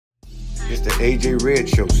It's the AJ Red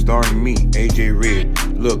Show, starring me, AJ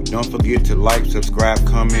Red. Look, don't forget to like, subscribe,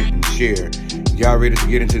 comment, and share. Y'all ready to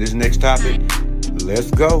get into this next topic? Let's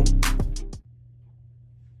go.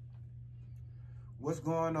 What's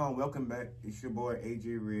going on? Welcome back. It's your boy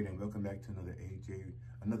AJ Red, and welcome back to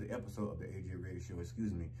another episode of the AJ Red Show.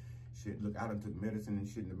 Excuse me. Shit, look, I done took medicine and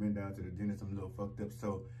shit and been down to the dentist. I'm a little fucked up.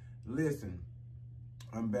 So, listen,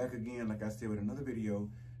 I'm back again, like I said, with another video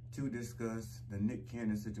to discuss the Nick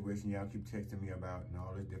Cannon situation y'all keep texting me about and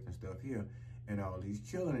all this different stuff here and all these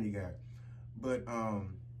children he got. But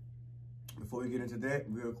before we get into that,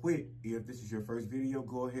 real quick, if this is your first video,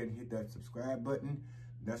 go ahead and hit that subscribe button.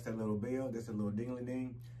 That's that little bell, that's a little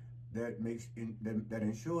ding-a-ding. That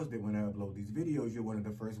ensures that when I upload these videos, you're one of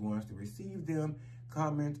the first ones to receive them,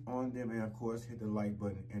 comment on them, and of course hit the like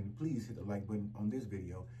button. And please hit the like button on this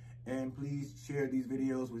video. And please share these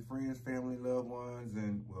videos with friends, family, loved ones,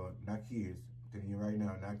 and, well, not kids. I'm telling you right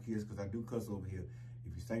now, not kids, because I do cuss over here.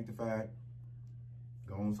 If you're sanctified,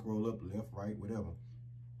 go on, scroll up, left, right, whatever.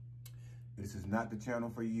 This is not the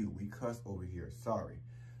channel for you. We cuss over here. Sorry.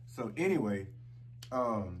 So anyway,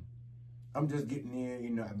 I'm just getting in,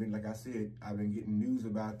 you know, like I said, I've been getting news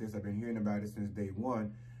about this. I've been hearing about it since day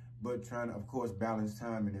one, but trying to, of course, balance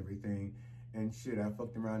time and everything. And shit, I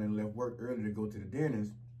fucked around and left work early to go to the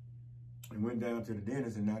dentist. And went down to the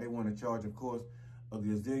dentist, and now they want to charge, of course, a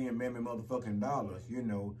gazillion mammy motherfucking dollars, you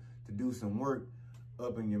know, to do some work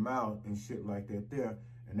up in your mouth and shit like that there.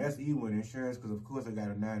 And that's even with insurance, because, of course, I got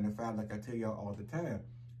a 9 to 5, like I tell y'all all the time.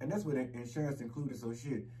 And that's with insurance included, so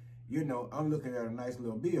shit, you know, I'm looking at a nice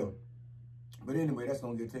little bill. But anyway, that's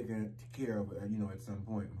going to get taken care of, you know, at some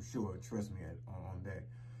point, I'm sure. Trust me on that.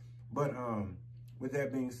 But with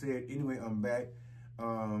that being said, anyway, I'm back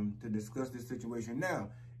to discuss this situation.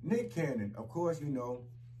 Now, Nick Cannon, of course, you know,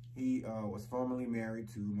 he was formerly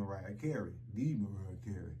married to Mariah Carey, the Mariah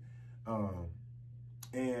Carey.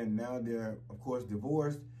 And now they're, of course,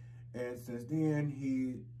 divorced. And since then,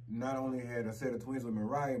 he not only had a set of twins with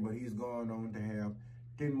Mariah, but he's gone on to have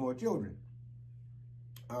 10 more children.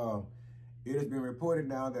 It has been reported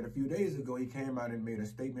now that a few days ago, he came out and made a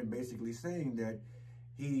statement basically saying that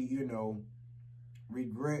he, you know,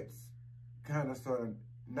 regrets kind of sort of,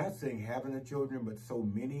 not saying having the children, but so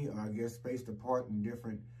many, I guess, spaced apart in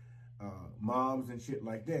different moms and shit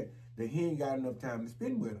like that, that he ain't got enough time to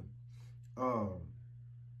spend with them.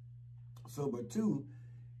 But two,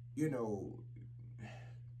 you know,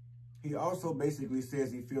 he also basically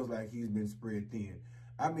says he feels like he's been spread thin.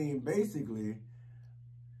 I mean, basically,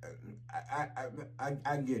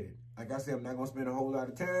 I get it. Like I said, I'm not going to spend a whole lot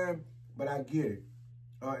of time, but I get it.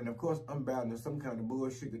 And of course, I'm bound to some kind of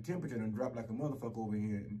bullshit. The temperature done dropped like a motherfucker over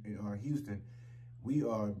here in Houston. We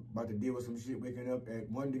are about to deal with some shit waking up at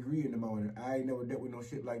 1 degree in the morning. I ain't never dealt with no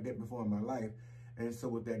shit like that before in my life. And so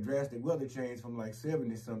with that drastic weather change from like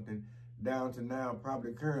 70 something down to now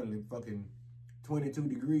probably currently fucking 22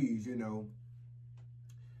 degrees, you know,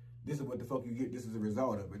 this is what the fuck you get. This is a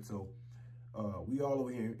result of it. So we all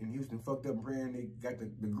over here in Houston fucked up and praying they got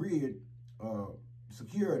the grid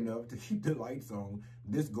secure enough to keep the lights on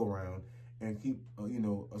this go round and keep, you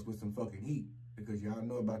know, us with some fucking heat, because y'all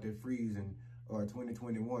know about that freeze in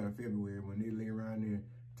 2021 in February when they lay around there,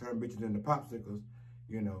 turn bitches into popsicles,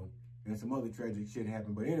 you know, and some other tragic shit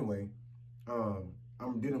happened. But anyway,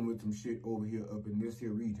 I'm dealing with some shit over here up in this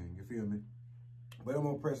here region, you feel me? But I'm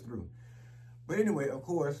gonna press through. But anyway, of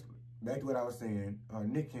course, back to what I was saying,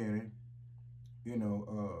 Nick Cannon, you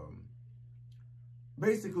know,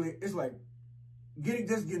 basically, it's like,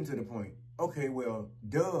 just getting to the point. Okay, well,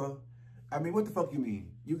 duh. I mean, what the fuck you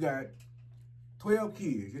mean? You got 12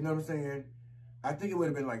 kids, you know what I'm saying? I think it would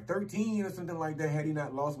have been like 13 or something like that had he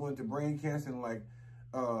not lost one to brain cancer in like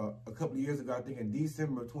a couple of years ago, I think in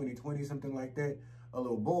December of 2020, something like that. A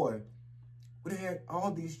little boy would have had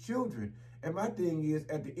all these children. And my thing is,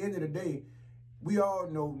 at the end of the day, we all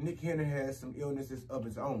know Nick Cannon has some illnesses of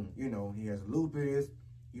his own. You know, he has lupus.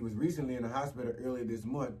 He was recently in the hospital earlier this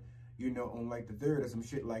month, you know, on like the 3rd or some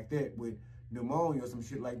shit like that with pneumonia or some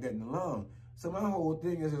shit like that in the lung. So my whole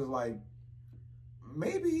thing is like,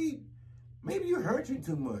 maybe you're hurting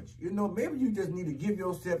too much. You know, maybe you just need to give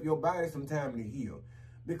yourself, your body some time to heal.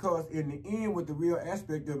 Because in the end, what the real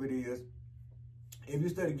aspect of it is, if you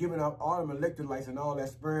started giving out all them electrolytes and all that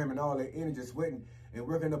sperm and all that energy, sweating and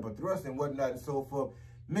working up a thrust and whatnot and so forth,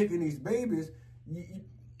 making these babies,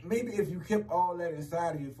 maybe if you kept all that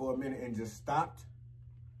inside of you for a minute and just stopped,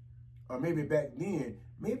 or maybe back then,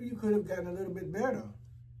 maybe you could have gotten a little bit better.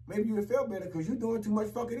 Maybe you would have felt better because you're doing too much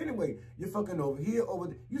fucking anyway. You're fucking over here,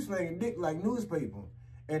 you slanging dick like newspaper.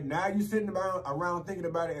 And now you're sitting around thinking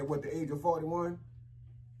about it at what, the age of 41?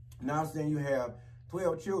 Now saying you have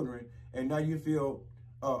 12 children and now you feel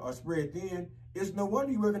spread thin, it's no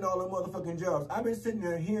wonder you're working all the motherfucking jobs. I've been sitting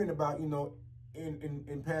there hearing about, you know,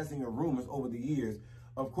 in passing of rumors over the years.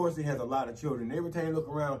 Of course, he has a lot of children. Every time you look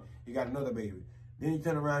around, he got another baby. Then you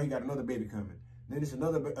turn around, he got another baby coming. Then it's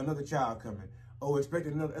another child coming. Oh,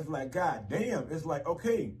 expecting another. It's like, God damn. It's like,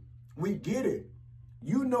 okay, we get it.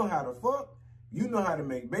 You know how to fuck. You know how to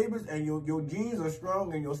make babies, and your genes are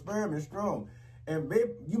strong and your sperm is strong. And babe,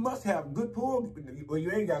 you must have good pull. Well,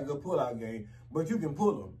 you ain't got good pull-out game, but you can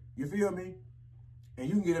pull them. You feel me? And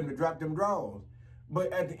you can get them to drop them draws.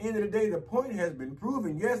 But at the end of the day, the point has been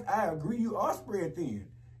proven. Yes, I agree. You are spread thin.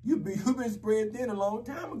 You've been spread thin a long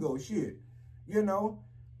time ago. Shit, you know.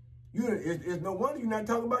 It's no wonder you're not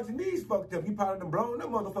talking about your knees fucked up. You probably done blown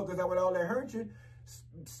them motherfuckers out with all that hurting.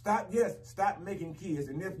 Stop making kids.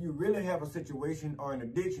 And if you really have a situation or an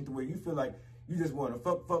addiction to where you feel like you just want to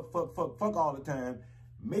fuck all the time,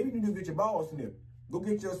 maybe you need to get your balls snipped. Go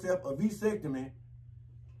get yourself a vasectomy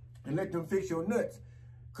and let them fix your nuts.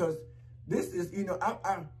 Because this is, you know,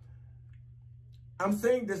 I'm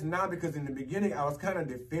saying this now because in the beginning I was kind of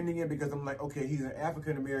defending it because I'm like, okay, he's an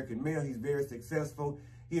African-American male. He's very successful.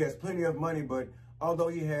 He has plenty of money, but although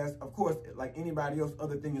he has, of course, like anybody else,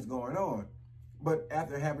 other things going on. But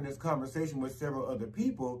after having this conversation with several other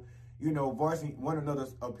people, you know, voicing one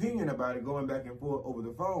another's opinion about it, going back and forth over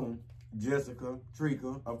the phone, Jessica,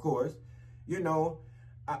 Trika, of course, you know,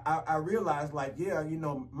 I realized like, yeah, you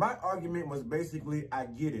know, my argument was basically, I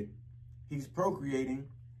get it. He's procreating.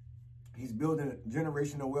 He's building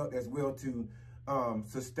generational wealth as well to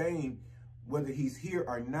sustain whether he's here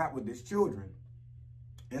or not with his children.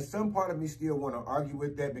 And some part of me still want to argue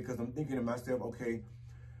with that because I'm thinking to myself, okay,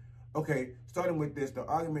 starting with this, the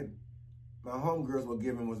argument my homegirls were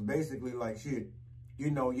giving was basically like, shit, you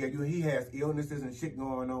know, yeah, he has illnesses and shit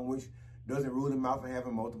going on, which doesn't rule him out for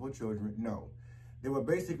having multiple children. No. They were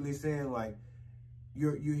basically saying like,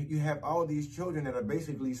 you have all these children that are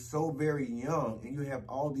basically so very young, and you have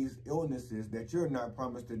all these illnesses that you're not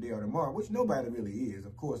promised today or tomorrow, which nobody really is,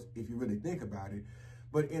 of course, if you really think about it.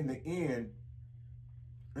 But in the end,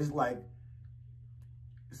 it's like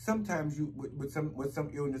sometimes you with some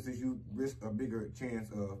illnesses you risk a bigger chance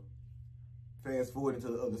of fast forwarding to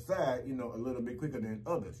the other side, you know, a little bit quicker than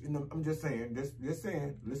others. You know, I'm just saying, just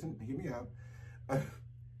saying. Listen, hear me out.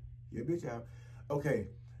 Hear bitch out. Okay.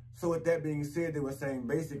 So with that being said, they were saying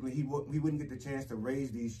basically he wouldn't get the chance to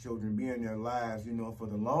raise these children, be in their lives, you know, for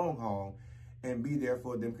the long haul, and be there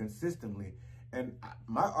for them consistently. And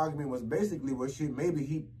my argument was basically, well, shit, maybe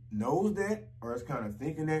he knows that or is kind of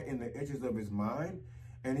thinking that in the edges of his mind.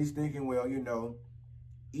 And he's thinking, well, you know,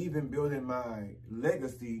 even building my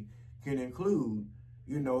legacy can include,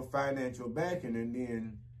 you know, financial backing. And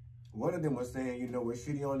then one of them was saying, you know, well,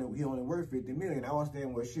 shit, he only worth 50 million. I was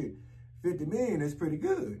saying, well, shit, 50 million is pretty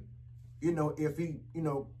good. You know, if he, you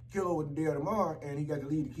know, kill over the day or tomorrow and he got to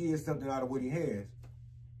leave the kids something out of what he has,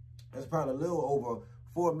 that's probably a little over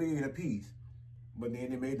 4 million apiece. But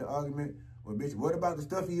then they made the argument, well, bitch, what about the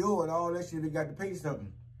stuff he owed and all that shit? He got to pay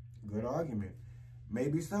something. Good argument.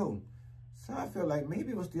 Maybe so. So I feel like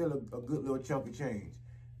maybe it was still a good little chunk of change.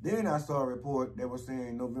 Then I saw a report that was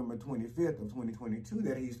saying November 25th of 2022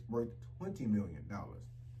 that he's worth $20 million.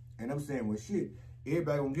 And I'm saying, well, shit,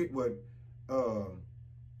 everybody gonna get what,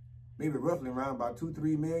 maybe roughly around about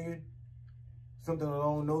 2-3 million, something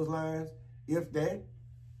along those lines. If that,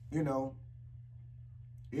 you know,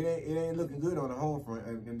 it ain't looking good on the home front.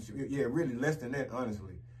 And yeah, really less than that,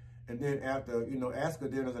 honestly. And then after, you know, Asker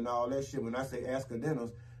dinners and all that shit, when I say Asker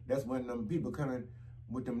dinners, that's when them people coming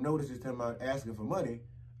with them notices telling about asking for money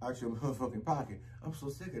out your motherfucking pocket. I'm so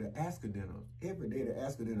sick of the Asker dinners. Every day the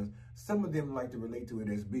Asker dinners, some of them like to relate to it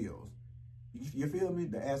as bills. You feel me?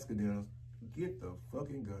 The Asker dinners. Get the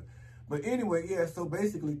fucking gun. But anyway, yeah, so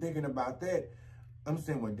basically thinking about that, I'm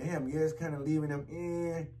saying, well, damn, yeah, it's kind of leaving them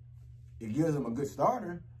in. It gives them a good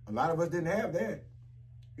starter. A lot of us didn't have that.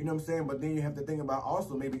 You know what I'm saying? But then you have to think about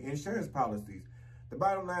also maybe insurance policies. The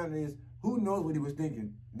bottom line is, who knows what he was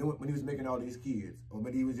thinking when he was making all these kids? Or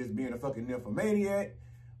whether he was just being a fucking nymphomaniac,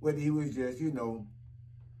 whether he was just, you know,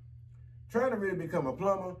 trying to really become a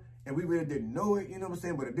plumber, and we really didn't know it, you know what I'm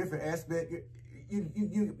saying? But a different aspect, you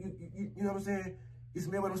know what I'm saying? You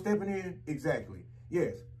smell what I'm stepping in? Exactly.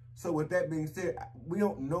 Yes. So with that being said, we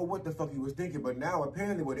don't know what the fuck he was thinking, but now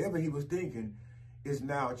apparently whatever he was thinking is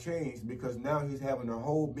now changed, because now he's having a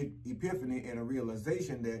whole big epiphany and a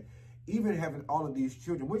realization that even having all of these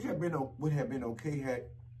children, which would have been okay had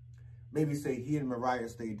maybe say he and Mariah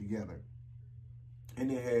stayed together and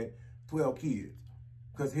they had 12 kids.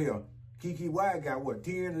 Because hell, Kiki White got what,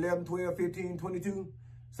 10, 11, 12, 15, 22,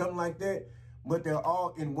 something like that. but they're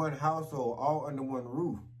all in one household, all under one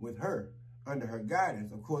roof with her, under her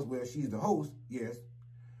guidance. Of course, well, she's the host, yes.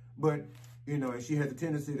 But, you know, and she has a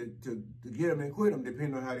tendency to get them and quit them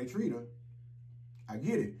depending on how they treat her. I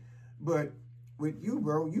get it. But with you,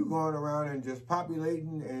 bro, you going around and just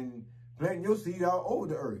populating and planting your seed all over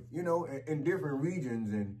the earth, you know, in different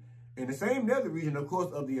regions and in the same nether region, of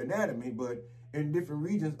course, of the anatomy, but in different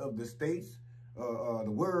regions of the states,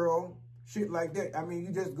 the world, shit like that. I mean,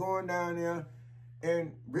 you just going down there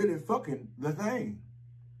and really fucking the thing.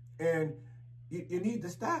 And you need to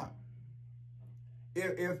stop.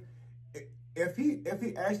 If he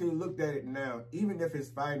actually looked at it now, even if his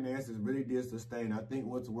finances really did sustain, I think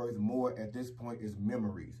what's worth more at this point is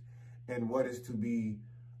memories and what is to be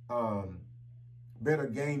better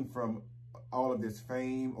gained from all of this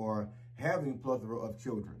fame or having plethora of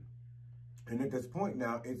children. And at this point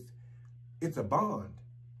now, it's a bond.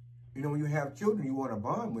 You know, when you have children, you want to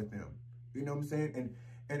bond with them. You know what I'm saying?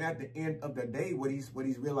 And at the end of the day, what he's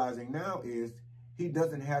realizing now is he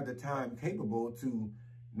doesn't have the time capable to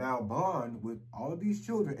now bond with all of these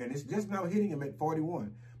children. And it's just now hitting him at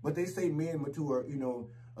 41. But they say men mature, you know,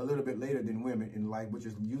 a little bit later than women in life, which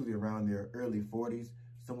is usually around their early 40s,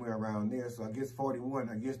 somewhere around there. So I guess 41,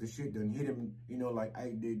 I guess the shit done hit him, you know, like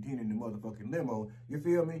Ike did 10 in the motherfucking limo. You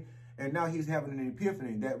feel me? And now he's having an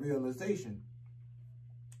epiphany, that realization.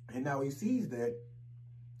 And now he sees that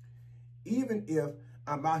even if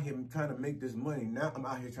I'm out here trying to make this money, now I'm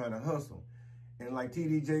out here trying to hustle. And like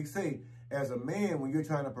TD Jake say, as a man, when you're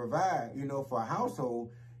trying to provide, you know, for a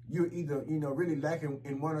household, you're either, you know, really lacking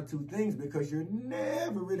in one or two things because you're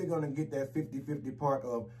never really going to get that 50-50 part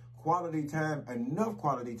of quality time, enough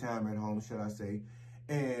quality time at home, should I say,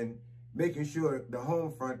 and making sure the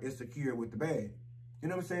home front is secure with the bag. You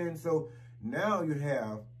know what I'm saying? So now you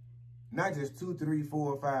have not just 2, 3,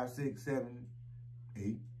 4, 5, 6, 7,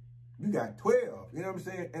 8. You got 12. You know what I'm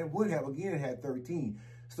saying? And would have, again, had 13.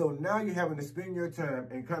 So now you're having to spend your time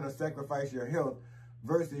and kind of sacrifice your health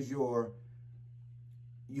versus your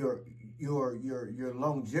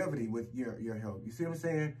longevity with your health. You see what I'm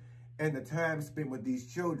saying? And the time spent with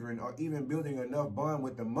these children, or even building enough bond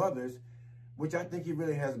with the mothers, which I think he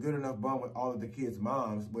really has a good enough bond with all of the kids'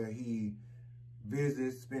 moms, where he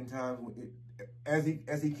visits, spend time with as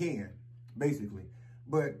he can, basically.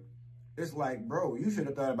 But it's like, bro, you should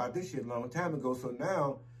have thought about this shit a long time ago. So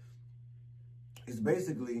now it's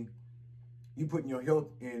basically you putting your health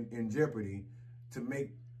in jeopardy to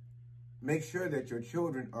make sure that your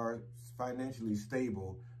children are financially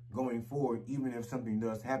stable going forward, even if something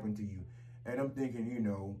does happen to you. And I'm thinking, you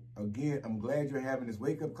know, again, I'm glad you're having this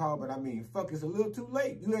wake-up call, but I mean, fuck, it's a little too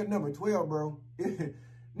late. You had number 12, bro. Nigga,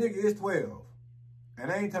 it's 12.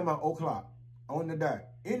 And I ain't talking about o'clock on the dot.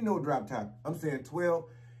 In no drop top. I'm saying 12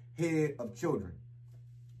 head of children.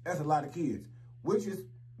 That's a lot of kids, which is,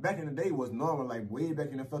 back in the day, was normal, like way back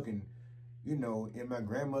in the fucking, you know, in my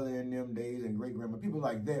grandmother in them days and great-grandma, people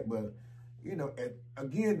like that. But, you know,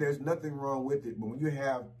 again, there's nothing wrong with it. But when you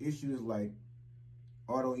have issues like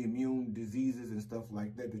autoimmune diseases and stuff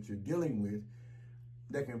like that that you're dealing with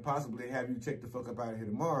that can possibly have you check the fuck up out of here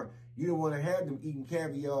tomorrow, you don't want to have them eating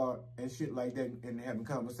caviar and shit like that and having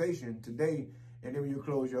conversation today, and then when you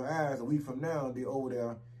close your eyes a week from now, they're over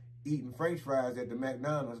there eating French fries at the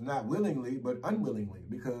McDonald's, not willingly, but unwillingly,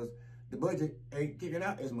 because the budget ain't kicking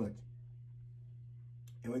out as much.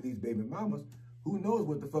 And with these baby mamas, who knows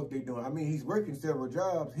what the fuck they doing? I mean, he's working several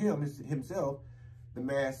jobs, himself, the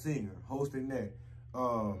Masked Singer, hosting that,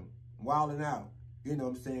 Wilding Out, you know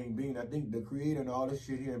what I'm saying, being, I think, the creator and all this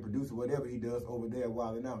shit here and producer, whatever he does over there,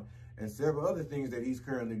 Wilding Out, and several other things that he's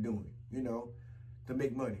currently doing, you know, to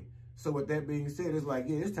make money. So with that being said, it's like,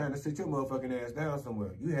 yeah, it's time to sit your motherfucking ass down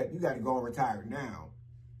somewhere. You got to go and retire now.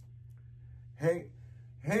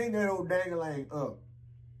 Hang that old dangling up.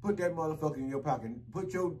 Put that motherfucker in your pocket.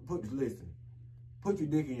 Listen. Put your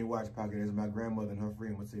dick in your watch pocket, as my grandmother and her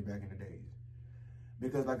friend would say back in the days.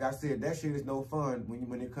 Because like I said, that shit is no fun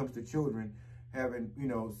when it comes to children having, you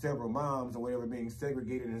know, several moms or whatever being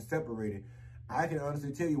segregated and separated. I can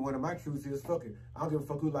honestly tell you one of my truths is, fuck it, I don't give a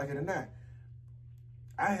fuck who like it or not.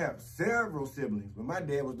 I have several siblings. When my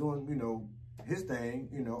dad was doing, you know, his thing,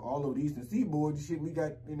 you know, all over the Eastern Seaboard, shit, we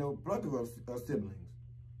got, you know, plethora of siblings.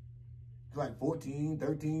 It's like 14,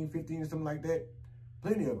 13, 15, or something like that.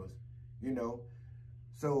 Plenty of us, you know.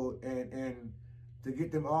 So, and to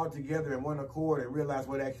get them all together in one accord and realize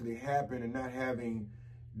what actually happened and not having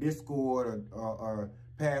discord or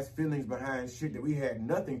past feelings behind shit that we had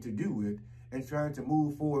nothing to do with, and trying to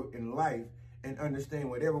move forward in life and understand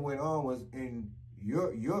whatever went on was in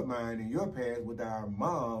your mind and your past with our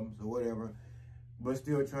moms or whatever, but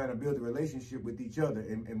still trying to build a relationship with each other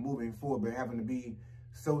and moving forward, but having to be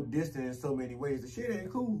so distant in so many ways. The shit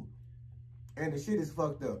ain't cool. And the shit is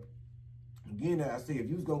fucked up. Again, I say, if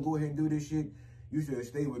you was going to go ahead and do this shit, you should have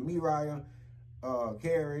stayed with me, Raya,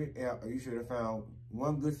 Carrie. You should have found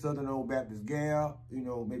one good Southern Old Baptist gal, you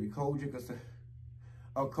know, maybe Kojic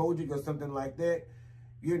or something like that.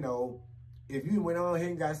 You know, if you went on ahead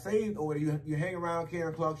and got saved, or you hang around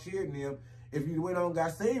Karen Clark Sheard and them, if you went on and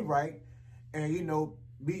got saved right, and, you know,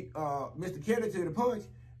 beat Mr. Kelly to the punch,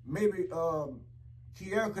 maybe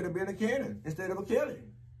Kiara could have been a Cannon instead of a Kelly.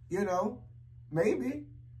 You know, maybe.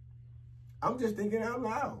 I'm just thinking out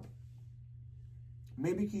loud.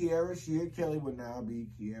 Maybe Kiara Sheard Kelly would now be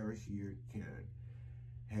Kiara Sheard Cannon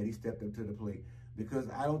had he stepped up to the plate. Because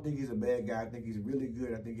I don't think he's a bad guy. I think he's really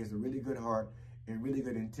good. I think he has a really good heart and really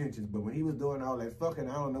good intentions. But when he was doing all that fucking,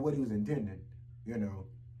 I don't know what he was intending. You know,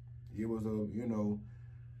 it was a, you know,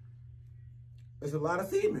 there's a lot of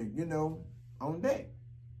semen, you know, on deck.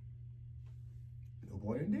 No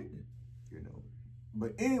point intended, you know.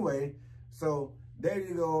 But anyway, so there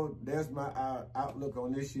you go. That's my outlook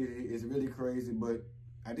on this shit. It's really crazy, but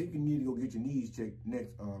I think you need to go get your knees checked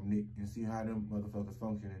next, Nick, and see how them motherfuckers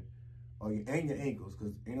functioning. And your ankles,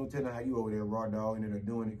 because ain't no telling how you over there raw dogging it or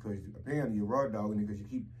doing it, because apparently you're raw dogging it because you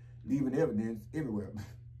keep leaving evidence everywhere.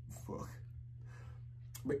 Fuck.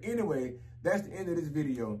 But anyway, that's the end of this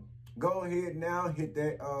video. Go ahead now, hit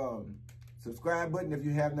that subscribe button if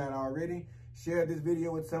you have not already. Share this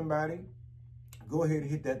video with somebody. Go ahead and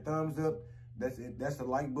hit that thumbs up. That's it. That's the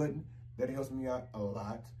like button. That helps me out a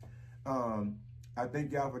lot. I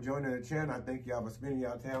thank y'all for joining the channel. I thank y'all for spending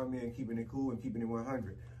y'all time with me and keeping it cool and keeping it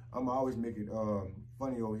 100. I'm always make it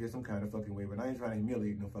funny over here some kind of fucking way, but I ain't trying to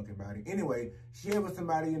humiliate no fucking body. Anyway, share with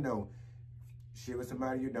somebody you know. Share with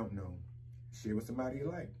somebody you don't know. Share with somebody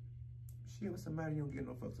you like. Share with somebody you don't give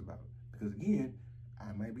no fucks about. Because again,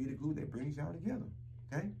 I might be the glue that brings y'all together.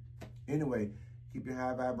 Okay? Anyway, keep your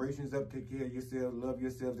high vibrations up. Take care of yourself. Love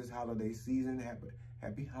yourself this holiday season.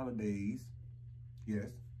 Happy holidays. Yes.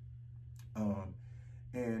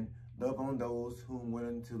 And love on those who are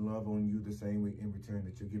willing to love on you the same way in return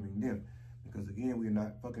that you're giving them. Because again, we're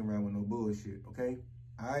not fucking around with no bullshit. Okay?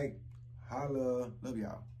 All right. Holla. Love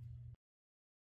y'all.